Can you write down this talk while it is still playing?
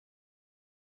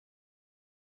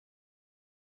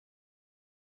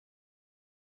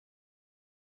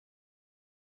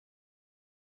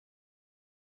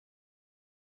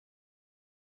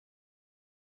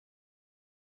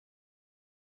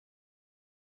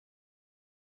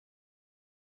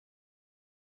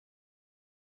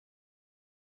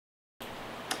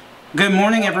Good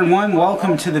morning, everyone.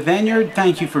 Welcome to the Vineyard.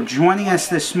 Thank you for joining us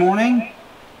this morning.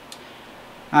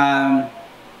 For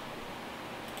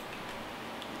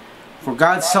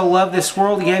God so loved this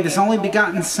world, He gave His only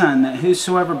begotten Son, that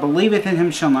whosoever believeth in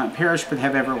Him shall not perish, but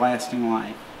have everlasting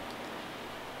life.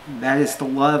 That is the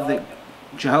love that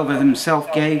Jehovah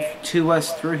Himself gave to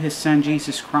us through His Son,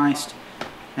 Jesus Christ,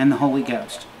 and the Holy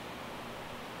Ghost.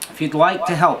 If you'd like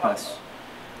to help us,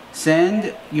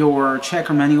 send your check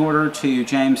or money order to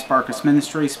James Barkus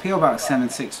Ministries, P.O. Box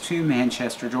 762,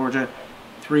 Manchester, Georgia,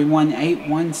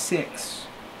 31816.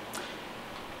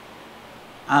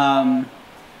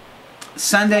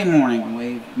 Sunday morning,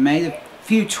 we've made a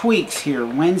few tweaks here.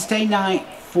 Wednesday night,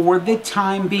 for the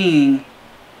time being,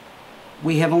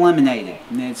 we have eliminated.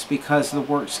 And it's because of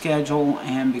the work schedule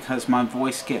and because my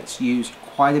voice gets used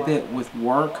quite a bit with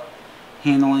work,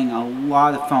 handling a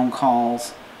lot of phone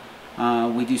calls.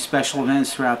 We do special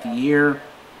events throughout the year.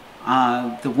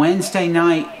 The Wednesday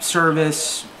night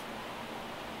service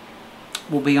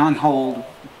will be on hold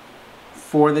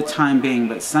for the time being,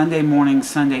 but Sunday morning,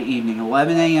 Sunday evening,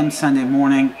 11 a.m. Sunday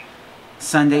morning,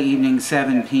 Sunday evening,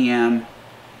 7 p.m.,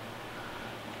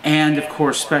 and of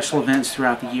course special events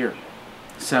throughout the year.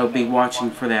 So be watching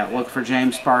for that. Look for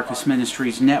James Barkus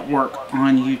Ministries Network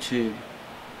on YouTube.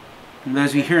 And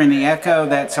those of you hearing the echo,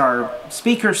 that's our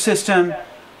speaker system,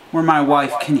 where my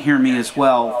wife can hear me as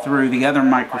well through the other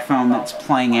microphone that's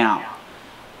playing out.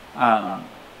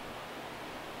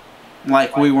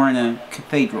 Like we were in a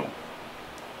cathedral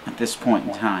at this point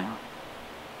in time.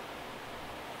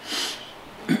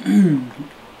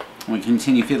 We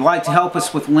continue. If you'd like to help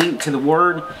us with Link to the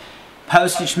Word,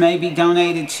 postage may be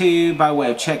donated to by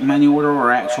way of check, money order,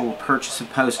 or actual purchase of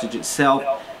postage itself.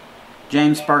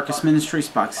 James Barkus Ministries,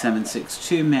 Box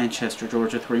 762, Manchester,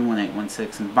 Georgia,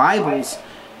 31816. And Bibles,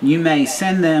 you may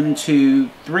send them to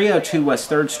 302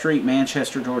 West 3rd Street,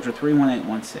 Manchester, Georgia,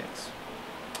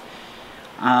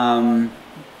 31816.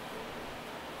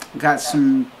 Got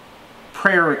some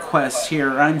prayer requests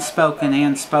here, unspoken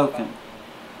and spoken,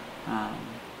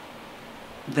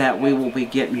 that we will be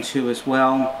getting to as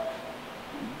well.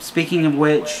 Speaking of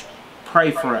which,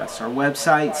 pray for us. Our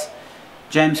websites,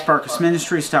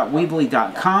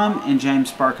 jamesbarkusministries.weebly.com and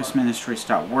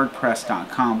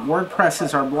jamesbarkusministries.wordpress.com. WordPress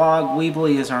is our blog.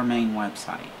 Weebly is our main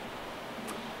website.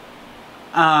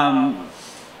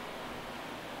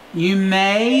 You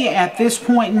may, at this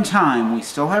point in time, we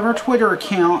still have our Twitter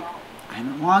account. I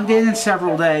haven't logged in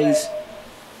several days.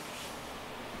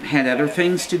 Had other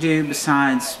things to do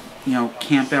besides,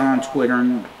 camp out on Twitter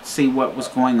and see what was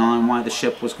going on, why the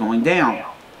ship was going down.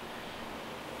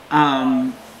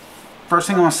 First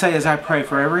thing I want to say is I pray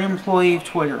for every employee of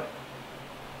Twitter.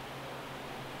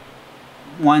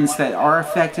 Ones that are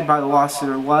affected by the loss of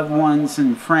their loved ones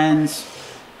and friends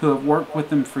who have worked with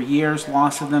them for years,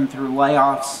 loss of them through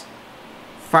layoffs,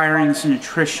 firings, and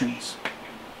attritions.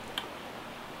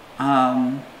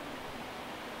 I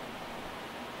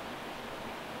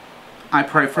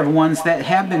pray for the ones that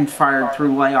have been fired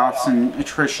through layoffs and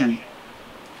attrition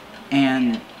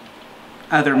and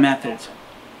other methods.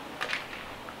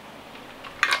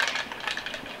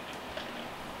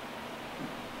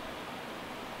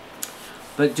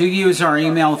 But do use our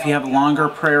email if you have a longer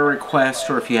prayer request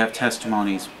or if you have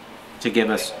testimonies to give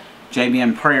us,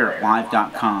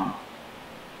 jbmprayer@live.com.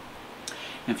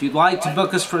 If you'd like to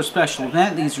book us for a special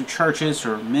event, these are churches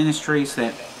or ministries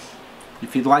that,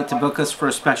 if you'd like to book us for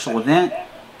a special event,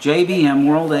 JBM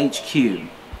World HQ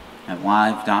at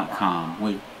live.com.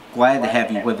 We're glad to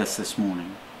have you with us this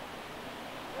morning.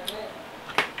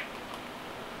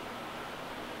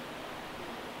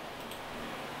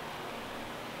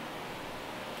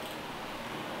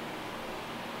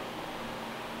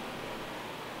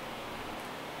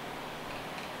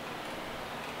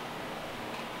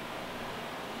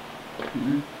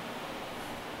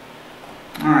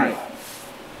 All right.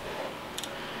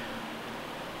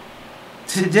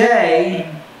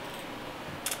 Today,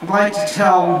 I'd like to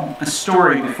tell a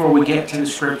story before we get to the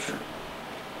scripture.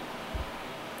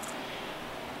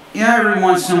 Every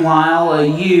once in a while, a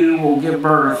ewe will give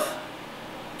birth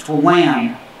to a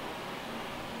lamb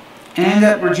and end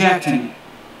up rejecting it.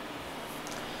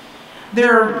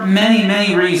 There are many,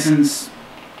 many reasons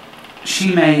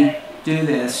she may do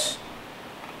this.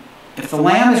 If the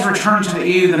lamb is returned to the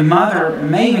ewe, the mother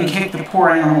may even kick the poor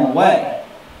animal away.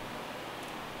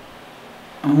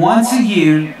 And once a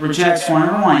ewe rejects one of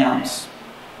her lambs,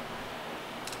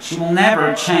 she will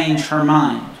never change her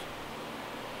mind.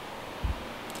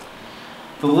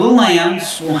 The little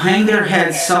lambs will hang their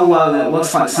heads so low that it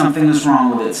looks like something is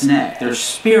wrong with its neck. Their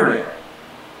spirit,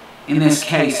 in this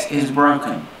case, is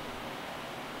broken.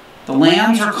 The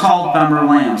lambs are called bummer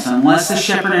lambs. Unless the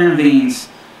shepherd intervenes,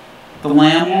 the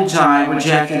lamb will die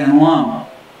rejected and alone.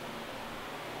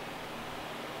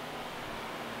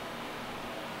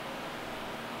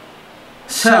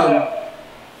 So,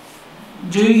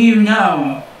 do you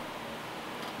know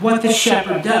what the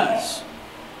shepherd does?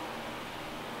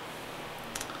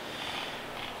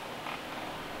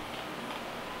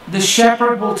 The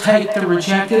shepherd will take the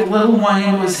rejected little one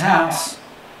into his house,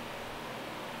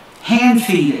 hand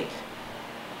feed it,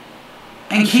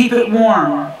 and keep it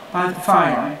warm by the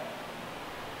fire.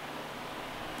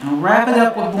 He'll wrap it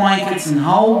up with blankets and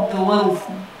hold the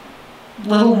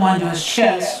little one to his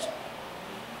chest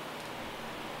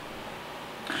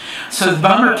so the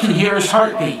bummer can hear his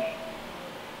heartbeat.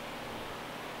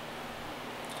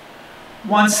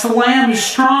 Once the lamb is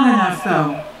strong enough,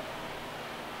 though,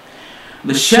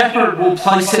 the shepherd will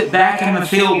place it back in the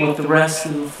field with the rest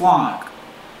of the flock.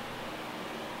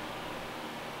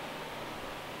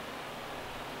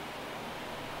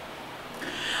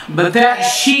 But that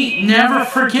sheep never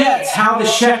forgets how the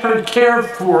shepherd cared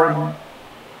for him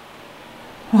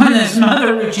when his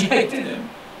mother rejected him.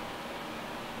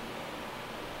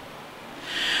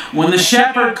 When the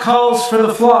shepherd calls for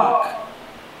the flock,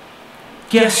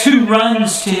 guess who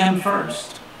runs to him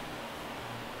first?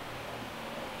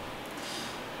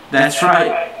 That's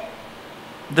right,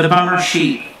 the bummer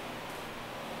sheep.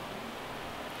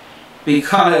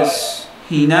 Because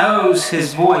he knows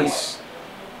his voice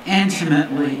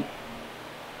intimately.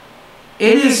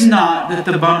 It is not that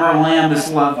the bummer lamb is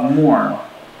loved more.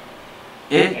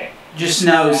 It just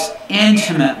knows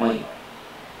intimately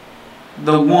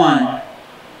the one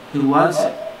who loves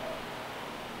it.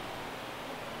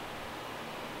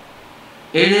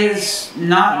 It is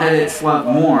not that it's loved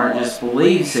more, it just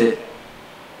believes it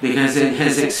because it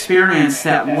has experienced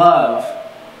that love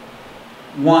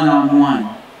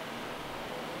one-on-one.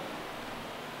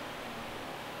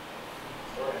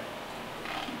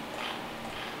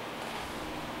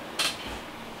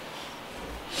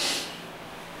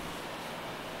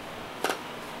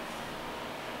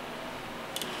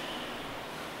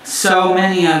 So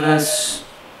many of us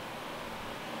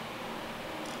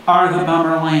are the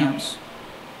bummer lambs,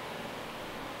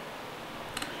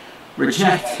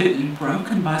 rejected and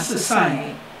broken by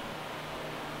society.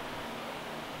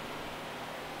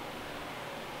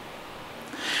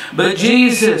 But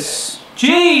Jesus,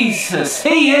 He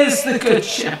is the Good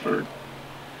Shepherd.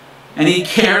 And He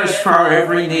cares for our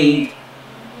every need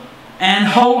and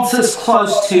holds us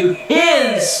close to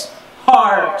His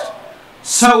heart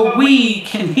so we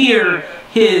can hear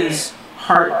His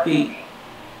heartbeat.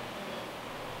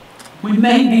 We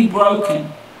may be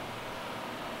broken,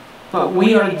 but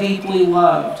we are deeply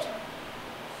loved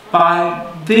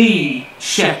by the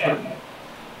Shepherd.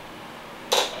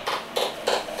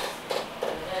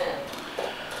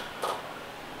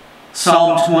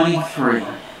 Psalm 23.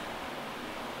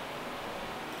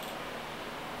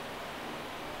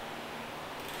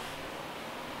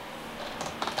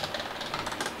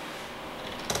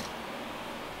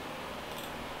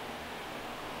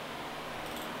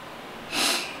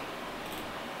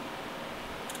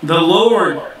 The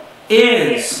Lord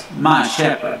is my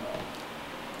shepherd.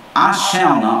 I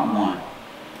shall not want.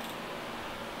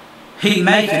 He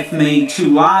maketh me to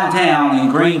lie down in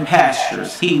green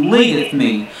pastures. He leadeth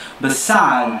me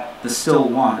beside the still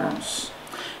waters.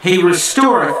 He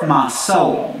restoreth my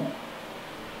soul.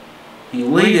 He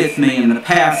leadeth me in the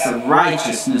paths of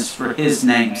righteousness for His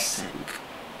name's sake.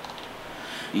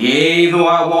 Yea, though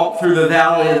I walk through the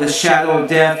valley of the shadow of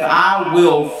death, I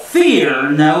will fear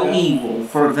no evil,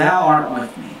 for Thou art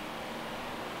with me.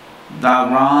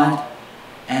 Thy rod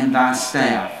and Thy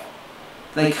staff,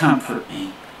 they comfort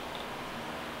me.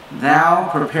 Thou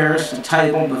preparest a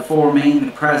table before me in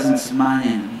the presence of mine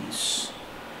enemies.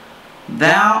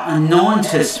 Thou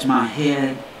anointest my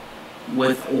head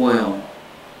with oil.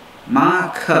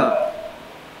 My cup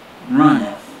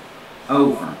runneth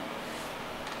over.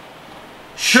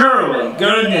 Surely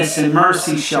goodness and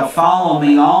mercy shall follow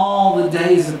me all the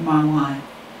days of my life,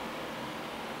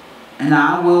 and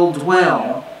I will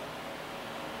dwell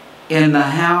in the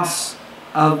house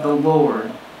of the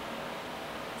Lord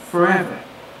forever.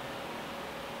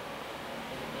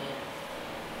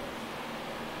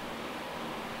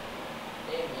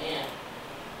 Amen.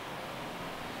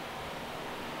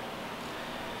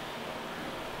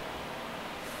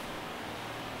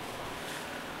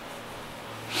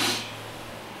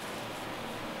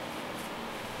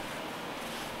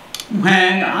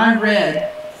 When I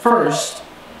read first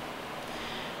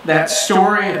that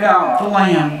story about the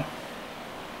lamb,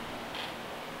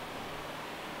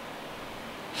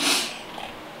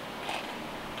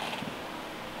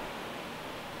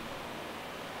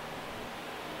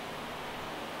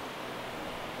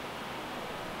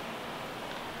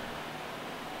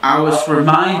 I was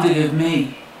reminded of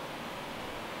me.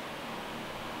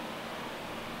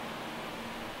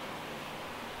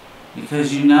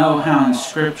 Because you know how in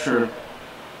Scripture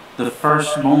the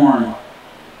firstborn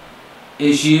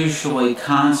is usually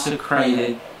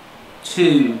consecrated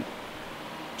to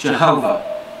Jehovah.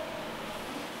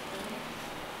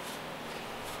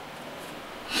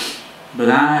 But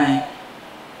I,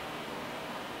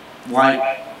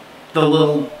 like the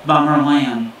little bummer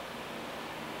lamb,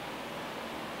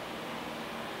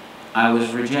 I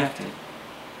was rejected.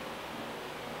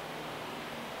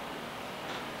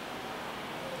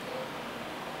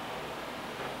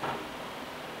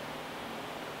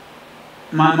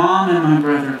 My mom and my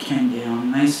brother came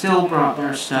down. They still brought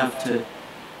their stuff to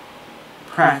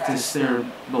practice their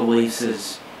beliefs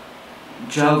as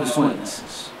Jehovah's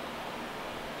Witnesses.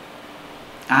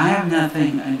 I have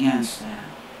nothing against that.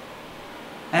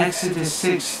 Exodus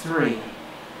 6:3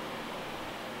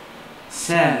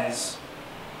 says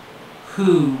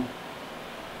who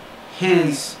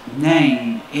His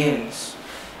name is.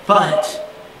 But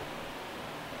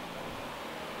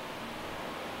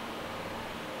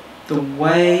the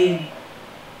way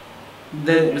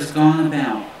that it was gone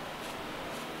about,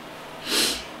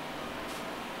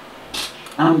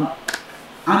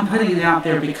 I'm putting it out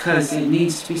there because it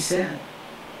needs to be said.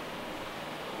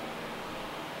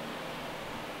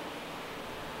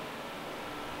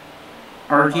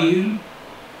 Are you?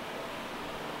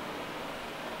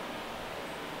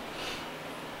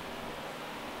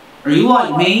 Are you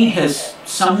like me? Has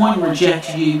someone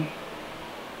rejected you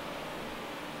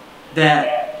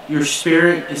that your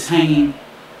spirit is hanging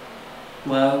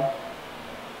low?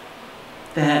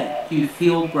 That you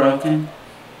feel broken?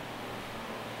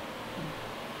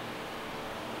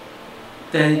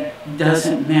 That it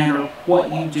doesn't matter what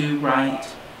you do right?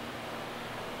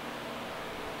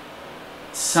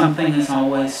 Something is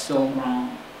always still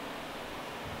wrong.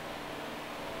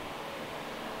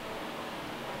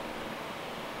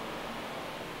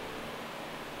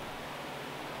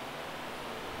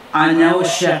 I know a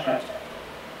shepherd.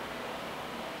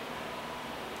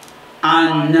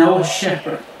 I know a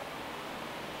shepherd.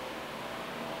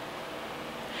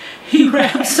 He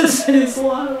wraps us in His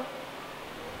love.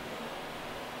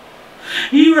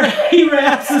 He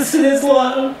wraps us in His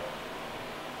love.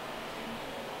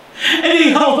 And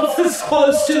He holds us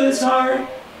close to His heart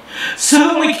so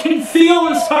that we can feel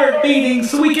His heart beating,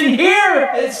 so we can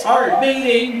hear His heart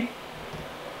beating.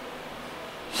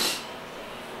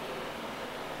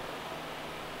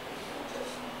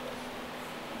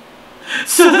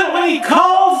 So that when He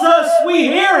calls us, we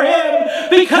hear Him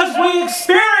because we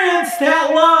experience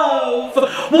that love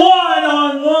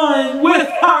one-on-one with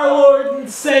our Lord and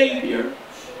Savior.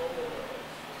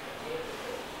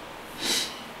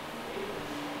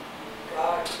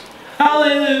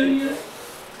 Hallelujah.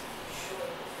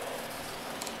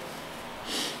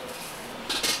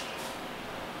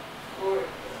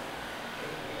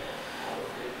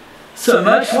 So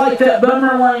much like that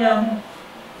bummer lamb,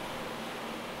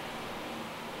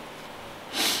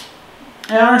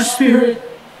 and our spirit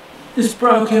is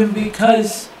broken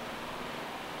because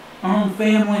our own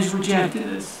families rejected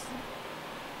us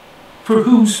for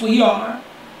whose we are.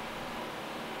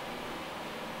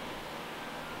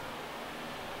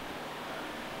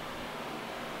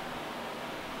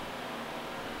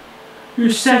 Your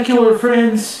secular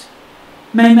friends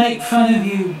may make fun of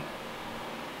you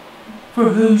for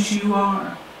whose you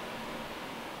are.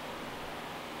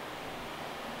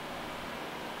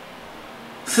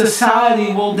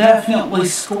 Society will definitely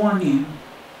scorn you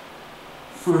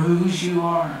for whose you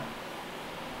are.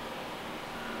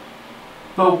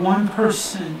 But one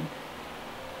person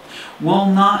will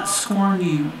not scorn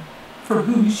you for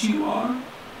whose you are,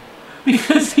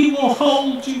 because He will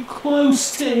hold you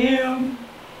close to Him.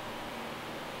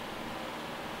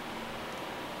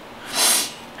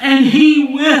 And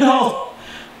He'll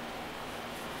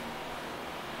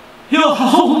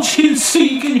hold you so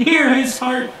you can hear His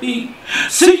heartbeat,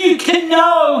 so you can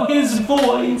know His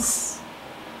voice.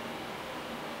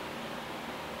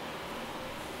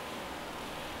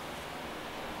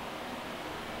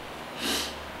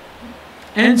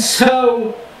 And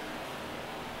so,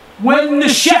 when the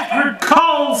shepherd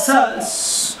calls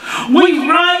us, we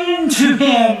run to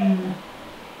Him.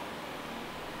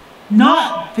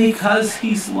 Not because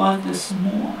He's loved us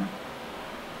more,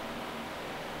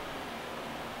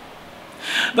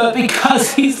 but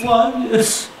because He's loved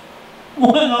us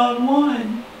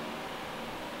one-on-one.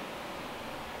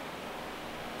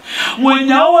 When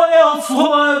no one else will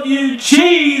love you,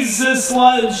 Jesus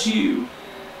loves you.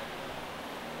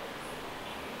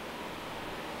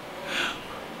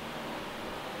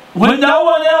 When no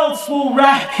one else else will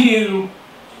wrap you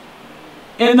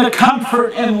in the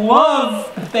comfort and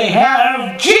love that they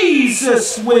have.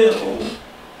 Jesus will.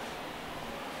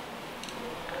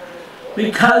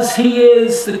 Because He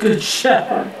is the Good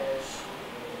Shepherd.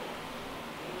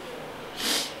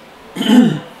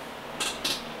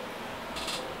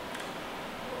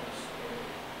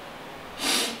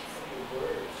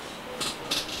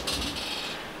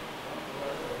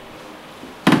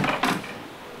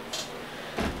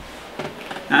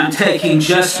 I'm taking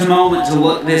just a moment to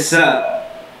look this up.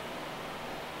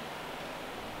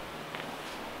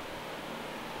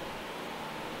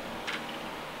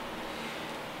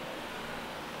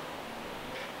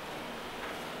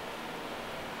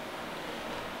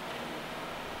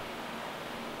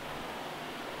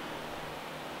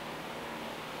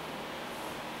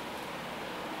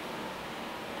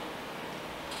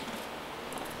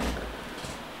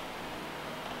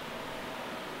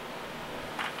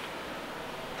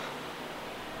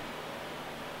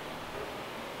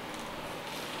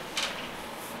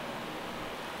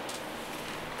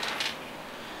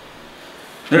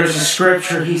 There's a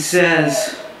scripture, he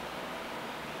says,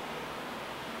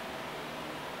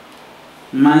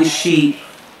 my sheep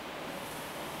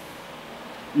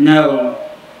know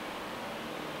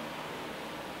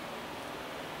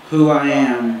who I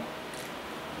am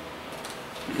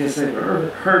because they've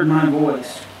heard my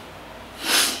voice.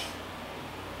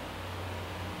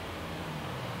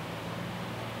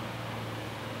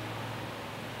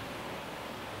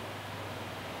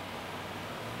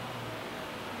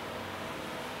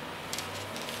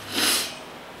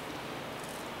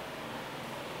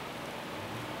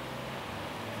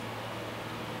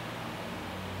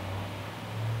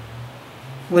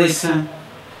 Lisa,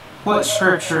 what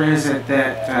scripture is it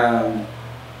that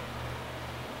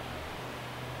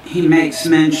he makes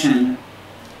mention,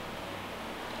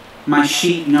 my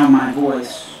sheep know my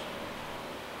voice?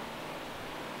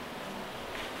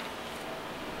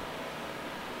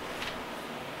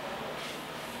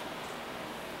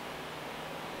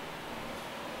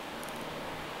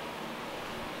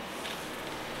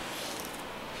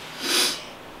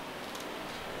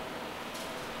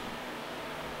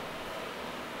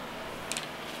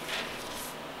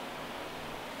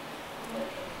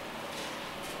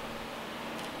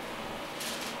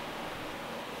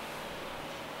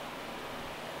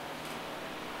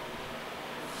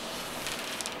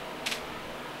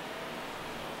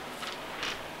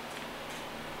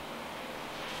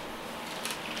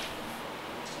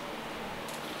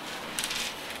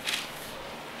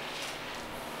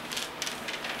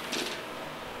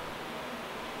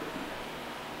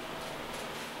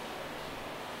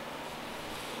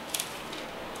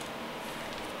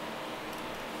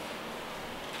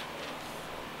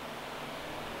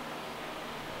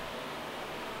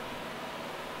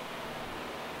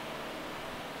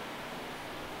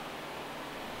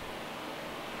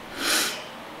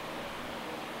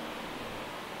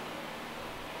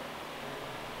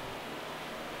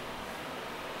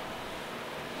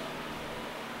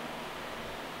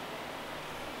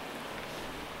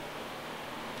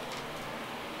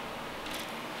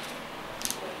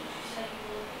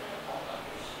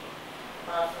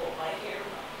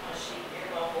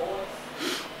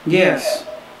 Yes.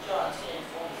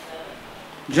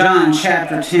 John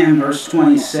chapter 10, verse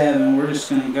 27. We're just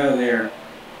going to go there.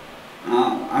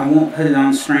 I won't put it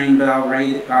on screen, but I'll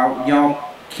read it.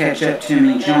 Y'all catch up to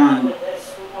me. John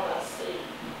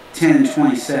 10 and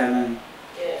 27.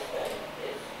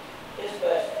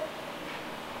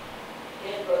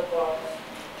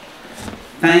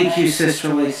 Thank you,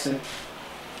 Sister Lisa.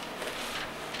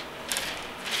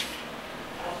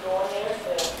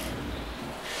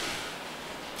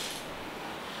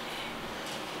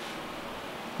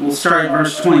 We'll start at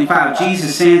verse 25.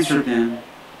 Jesus answered them,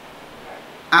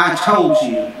 I told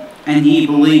you, and ye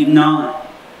believe not.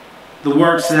 The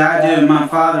works that I do in my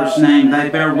Father's name, they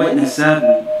bear witness of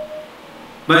me.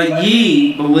 But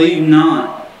ye believe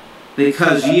not,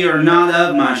 because ye are not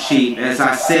of my sheep, as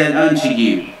I said unto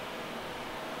you.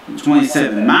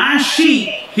 27. My sheep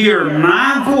hear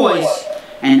my voice,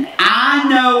 and I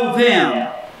know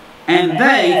them, and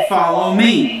they follow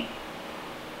me.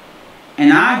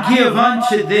 And I give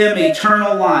unto them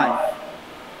eternal life,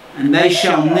 and they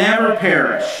shall never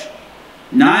perish,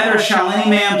 neither shall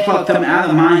any man pluck them out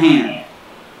of my hand.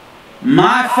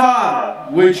 My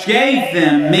Father, which gave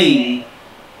them me,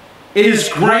 is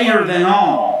greater than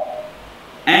all,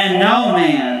 and no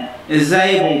man is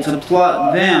able to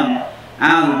pluck them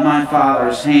out of my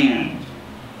Father's hand.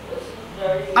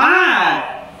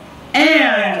 I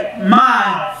and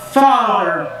my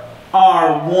Father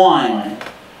are one.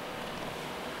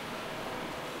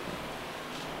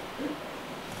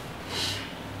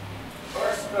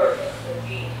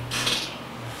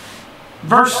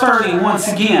 Verse 30 once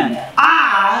again.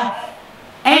 I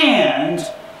and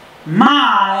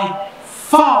my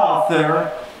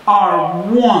Father are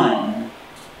one.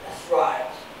 That's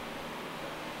right.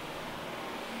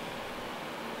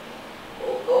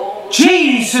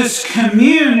 Jesus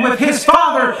communed with his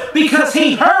Father because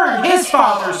he heard his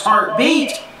Father's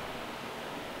heartbeat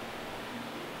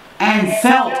and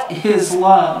felt his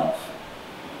love.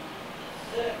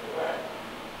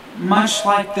 Much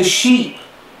like the sheep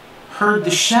heard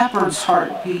the shepherd's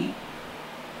heartbeat,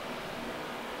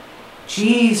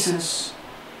 Jesus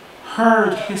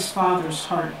heard his Father's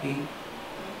heartbeat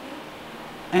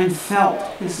and felt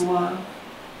his love.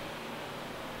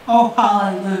 Oh,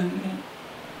 hallelujah.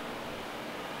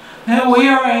 That we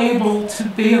are able to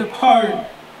be a part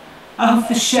of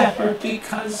the shepherd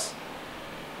because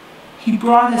he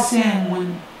brought us in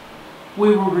when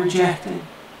we were rejected.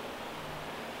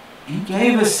 He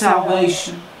gave us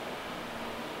salvation.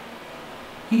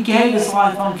 He gave his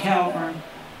life on Calvary.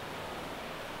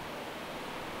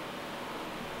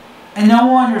 And no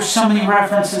wonder so many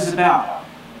references about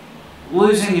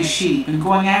losing a sheep and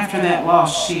going after that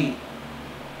lost sheep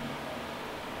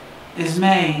is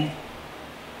made.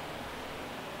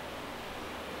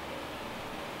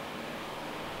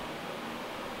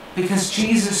 Because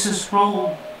Jesus'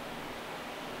 role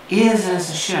is as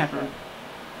a shepherd,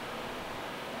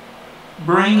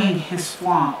 bringing his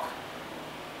flock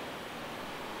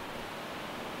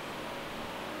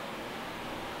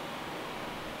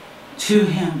to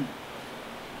him.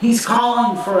 He's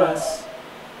calling for us.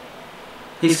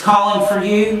 He's calling for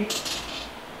you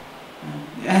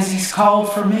as he's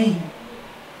called for me.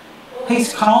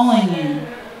 He's calling you.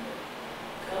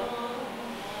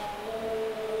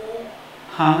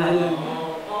 Hallelujah.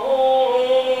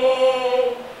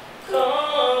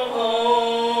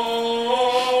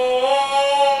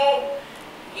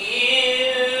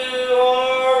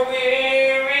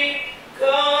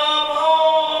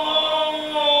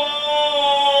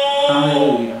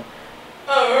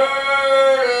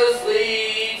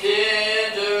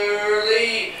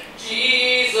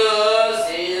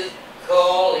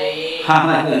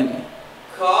 Hallelujah.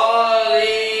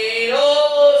 Calling,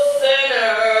 oh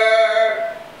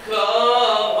sinner,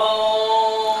 come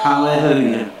home.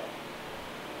 Hallelujah.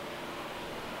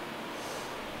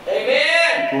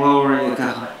 Amen. Glory to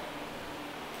God.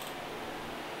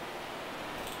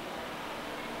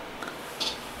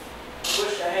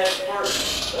 Wish I had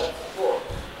first. That's the fourth.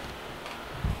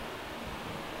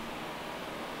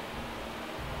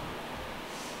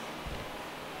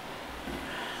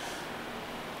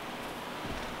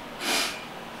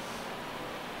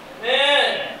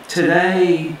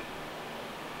 Today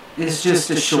is just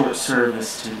a short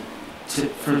service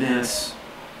for this.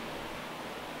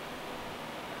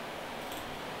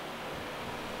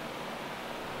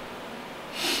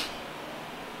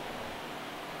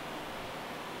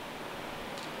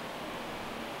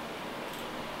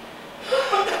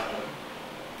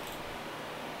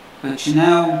 But you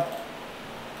know,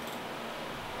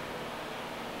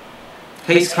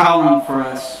 he's calling for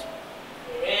us.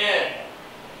 Amen.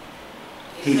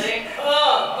 He's saying,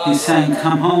 come. He's saying,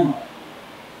 come home. Come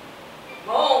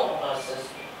home, my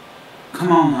sister.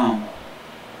 Come on home.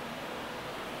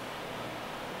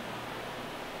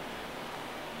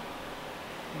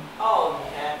 All you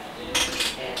have to do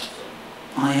is answer.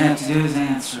 All you have to do is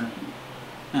answer.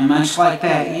 And much like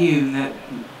that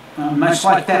much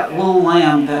like that little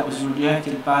lamb that was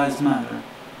rejected by his mother,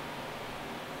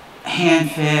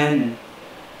 hand-fed and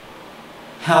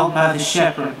held by the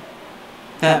shepherd,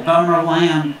 that bummer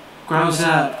lamb grows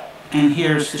up and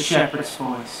hears the shepherd's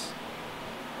voice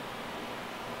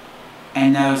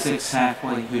and knows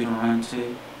exactly who to run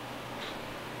to.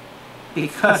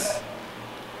 Because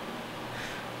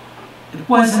it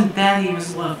wasn't that he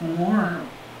was loved more,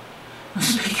 it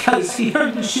was because he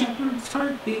heard the shepherd's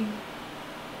heartbeat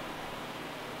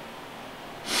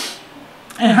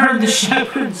and heard the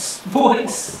shepherd's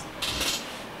voice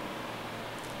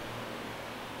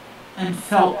and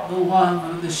felt the love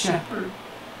of the shepherd.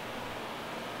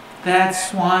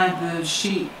 That's why the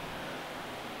sheep,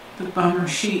 the bummer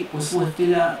sheep, was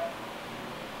lifted up.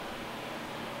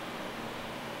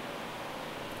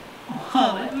 Oh,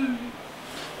 hallelujah.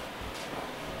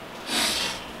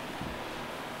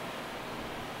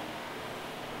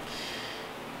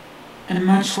 And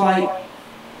much like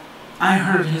I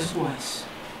heard his voice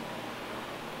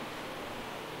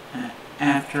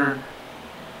after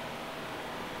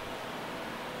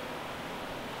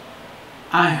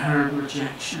I heard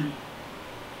rejection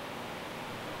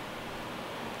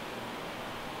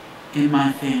in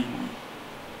my family.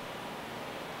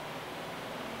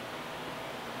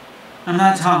 I'm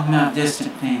not talking about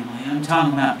distant family. I'm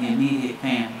talking about the immediate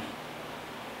family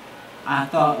I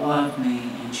thought loved me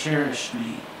and cherished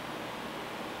me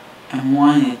and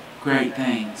wanted great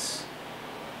things.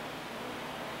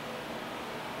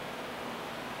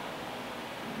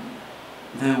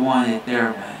 They wanted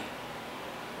their way.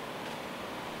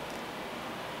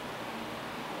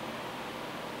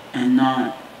 And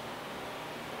not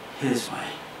His way.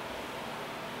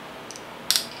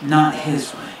 Not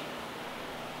His way.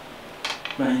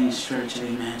 By any stretch of the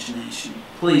imagination.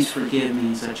 Please forgive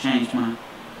me as I change my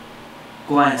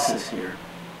glasses here.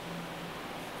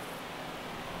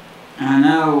 I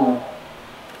know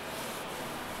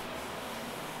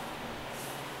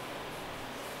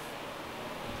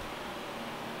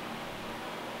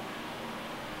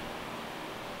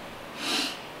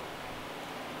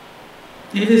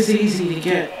it is easy to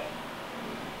get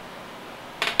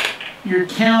your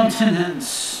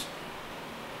countenance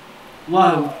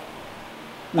low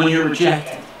when you're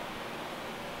rejected.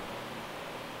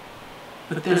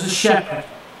 But there's a shepherd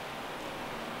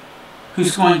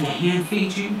who's going to hand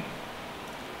feed you,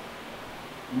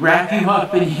 wrap you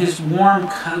up in his warm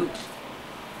coat,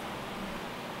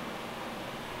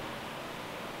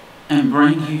 and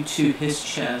bring you to his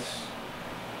chest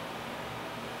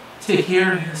to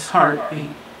hear his heartbeat.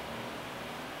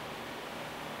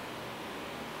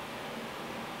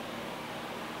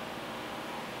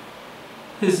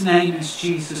 His name is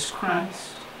Jesus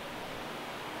Christ.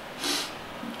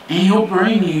 And He'll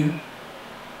bring you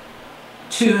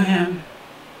to Him.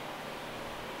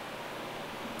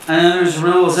 I know there's a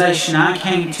realization I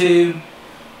came to.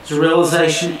 There's a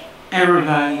realization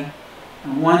everybody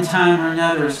at one time or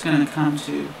another is going to come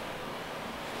to.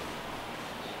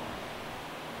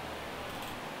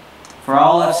 For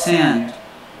all have sinned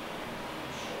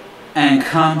and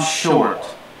come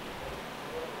short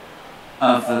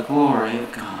of the glory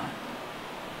of God.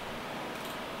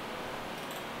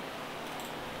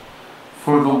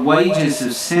 For the wages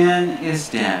of sin is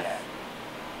death,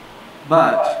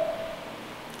 but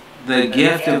the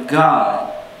gift of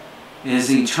God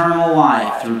is eternal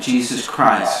life through Jesus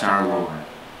Christ our Lord.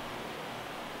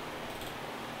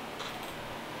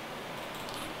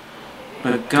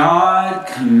 But God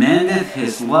commendeth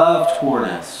His love toward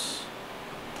us,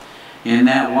 in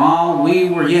that while we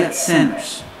were yet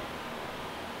sinners,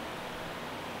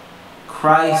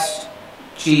 Christ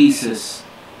Jesus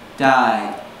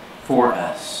died for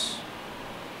us.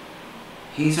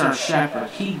 He's our shepherd.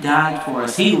 He died for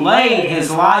us. He laid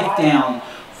His life down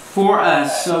for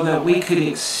us so that we could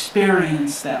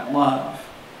experience that love.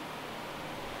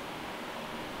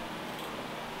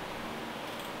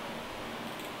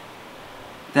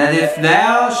 That if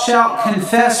thou shalt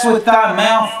confess with thy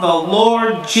mouth the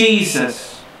Lord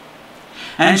Jesus,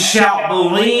 and shalt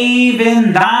believe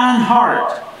in thine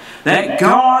heart that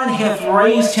God hath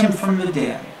raised Him from the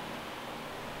dead,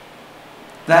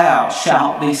 thou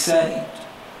shalt be saved.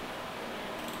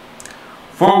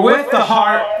 For with the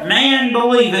heart man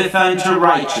believeth unto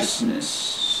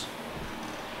righteousness,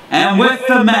 and with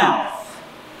the mouth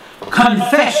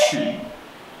confession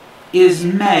is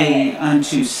made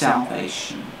unto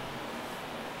salvation.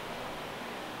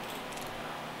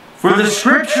 For the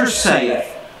Scripture saith,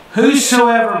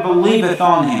 whosoever believeth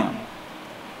on Him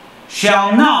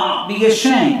shall not be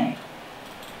ashamed.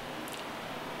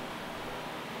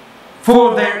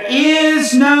 For there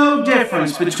is no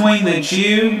difference between the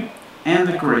Jew and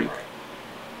the Greek.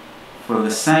 For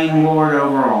the same Lord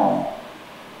over all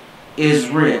is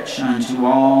rich unto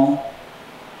all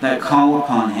that call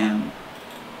upon Him.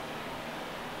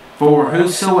 For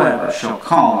whosoever shall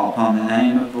call upon the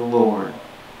name of the Lord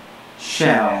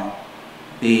shall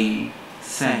be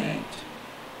saved.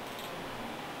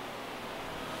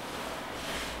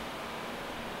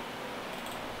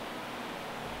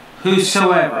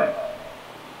 Whosoever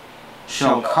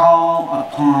shall call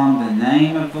upon the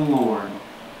name of the Lord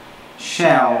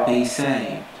shall be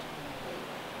saved.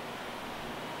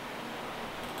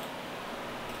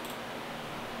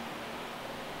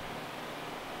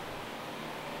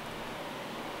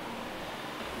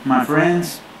 My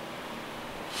friends,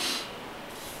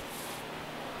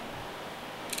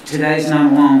 today's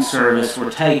not a long service. We're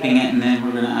taping it and then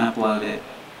we're going to upload it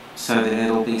so that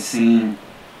it'll be seen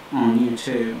on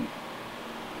YouTube.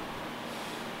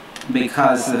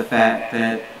 Because of the fact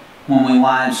that when we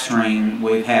live stream,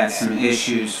 we've had some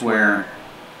issues where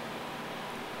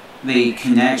the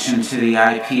connection to the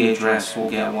IP address will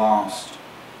get lost.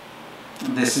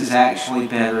 This is actually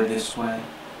better this way.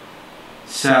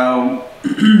 So,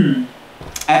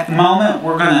 at the moment,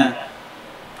 we're going to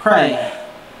pray.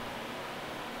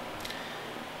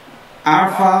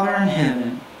 Our Father in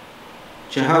heaven,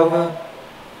 Jehovah,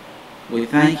 we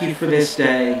thank you for this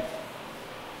day,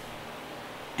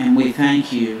 and we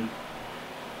thank you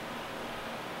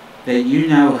that you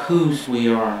know whose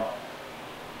we are.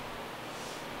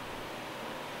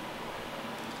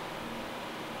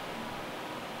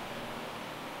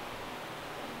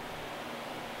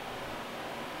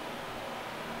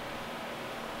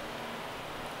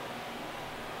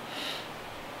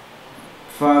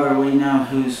 Father, we know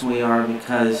whose we are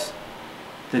because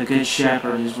the Good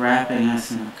Shepherd is wrapping us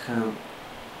in a coat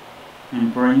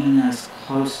and bringing us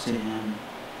close to Him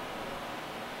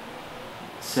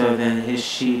so that His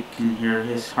sheep can hear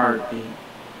His heartbeat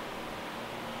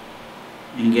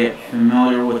and get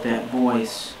familiar with that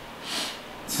voice.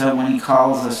 So when He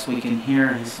calls us, we can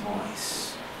hear His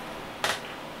voice.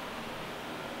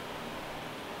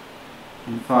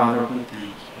 And Father, we thank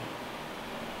you.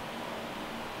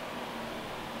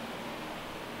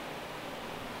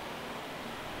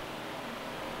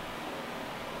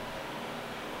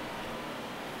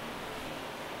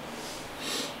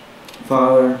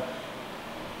 Father,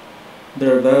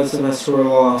 there are those of us who are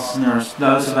lost, and there are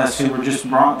those of us who were just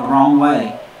brought the wrong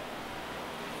way.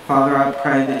 Father, I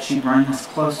pray that you bring us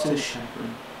close to the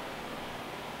Shepherd,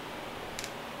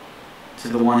 to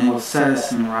the one who will set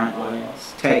us in the right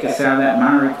ways, take us out of that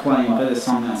miry clay and put us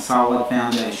on that solid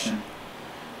foundation,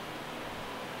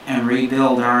 and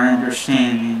rebuild our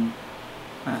understanding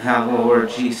of how the Lord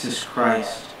Jesus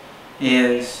Christ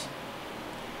is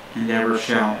and ever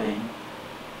shall be.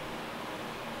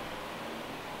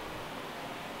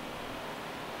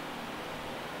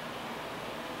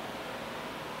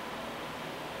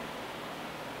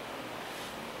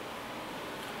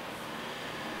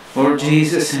 Lord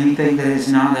Jesus, anything that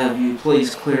is not of you,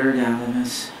 please clear it out of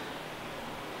us.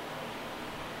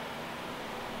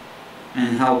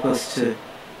 And help us to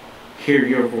hear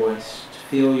your voice, to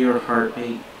feel your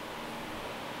heartbeat,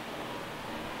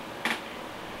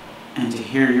 and to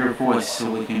hear your voice so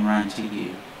we can run to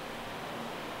you.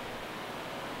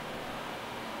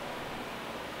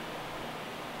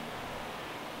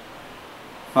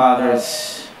 Father,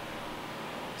 it's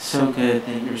so good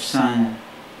that your Son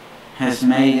has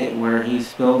made it where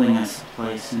He's building us a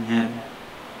place in heaven.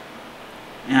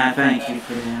 And I thank you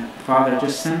for that. Father,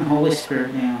 just send the Holy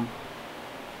Spirit down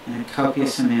in a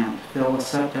copious amount. Fill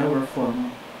us up to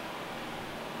overflowing.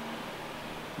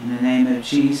 In the name of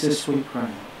Jesus we pray.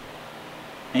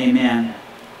 Amen.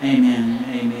 Amen.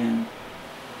 Amen.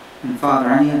 And Father,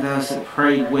 any of those that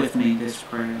prayed with me this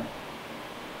prayer,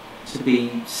 to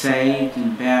be saved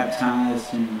and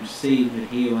baptized and receive the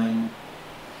healing,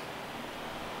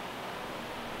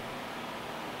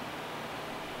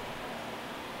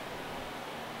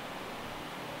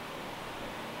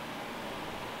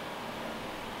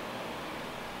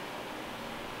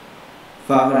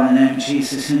 Father, in the name of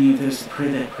Jesus, any of those that pray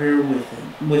that prayer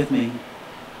with me,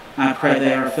 I pray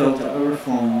they are filled to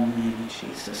overflowing in the name of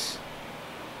Jesus.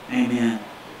 Amen.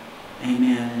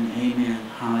 Amen and amen.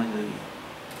 Hallelujah.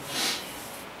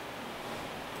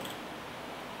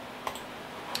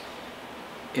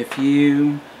 If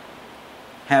you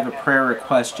have a prayer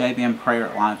request,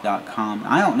 jbmprayer@live.com.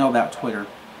 I don't know about Twitter.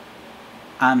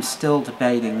 I'm still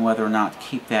debating whether or not to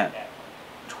keep that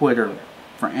Twitter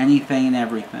for anything and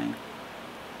everything.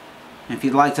 If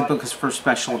you'd like to book us for a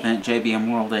special event,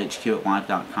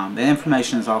 jbmworldhq@live.com. The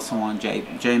information is also on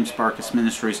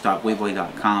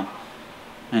jamesbarkisministries.weebly.com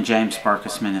and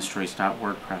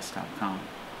jamesbarkisministries.wordpress.com.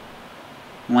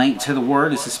 Link to the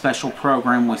Word is a special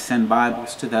program. We send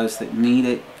Bibles to those that need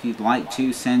it. If you'd like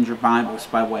to, send your Bibles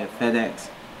by way of FedEx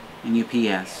and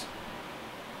UPS.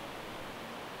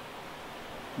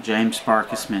 James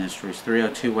Barkis Ministries,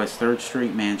 302 West 3rd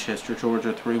Street, Manchester,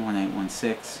 Georgia,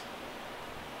 31816.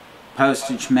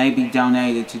 Postage may be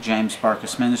donated to James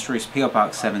Barkis Ministries, P.O.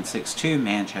 Box 762,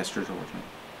 Manchester, Georgia.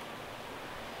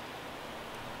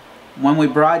 When we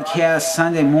broadcast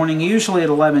Sunday morning, usually at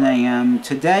 11 a.m.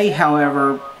 Today,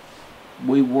 however,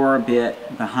 we were a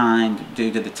bit behind due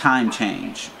to the time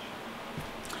change.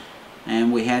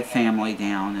 And we had family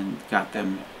down and got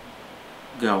them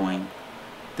going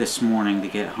this morning to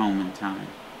get home in time.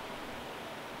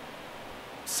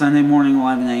 Sunday morning,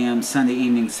 11 a.m., Sunday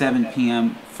evening, 7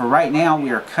 p.m. For right now,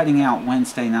 we are cutting out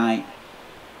Wednesday night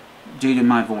due to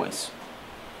my voice.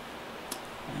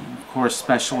 And of course,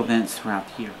 special events throughout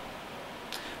the year.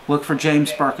 Look for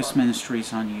James Barkis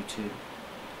Ministries on YouTube.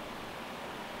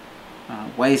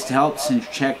 Ways to help: send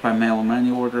your check by mail or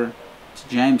money order to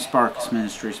James Barkis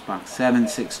Ministries, Box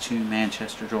 762,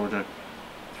 Manchester, Georgia,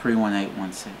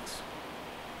 31816.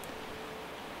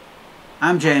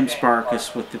 I'm James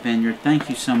Barkis with the Vineyard. Thank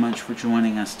you so much for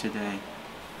joining us today.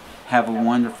 Have a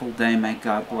wonderful day. May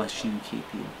God bless you and keep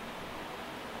you.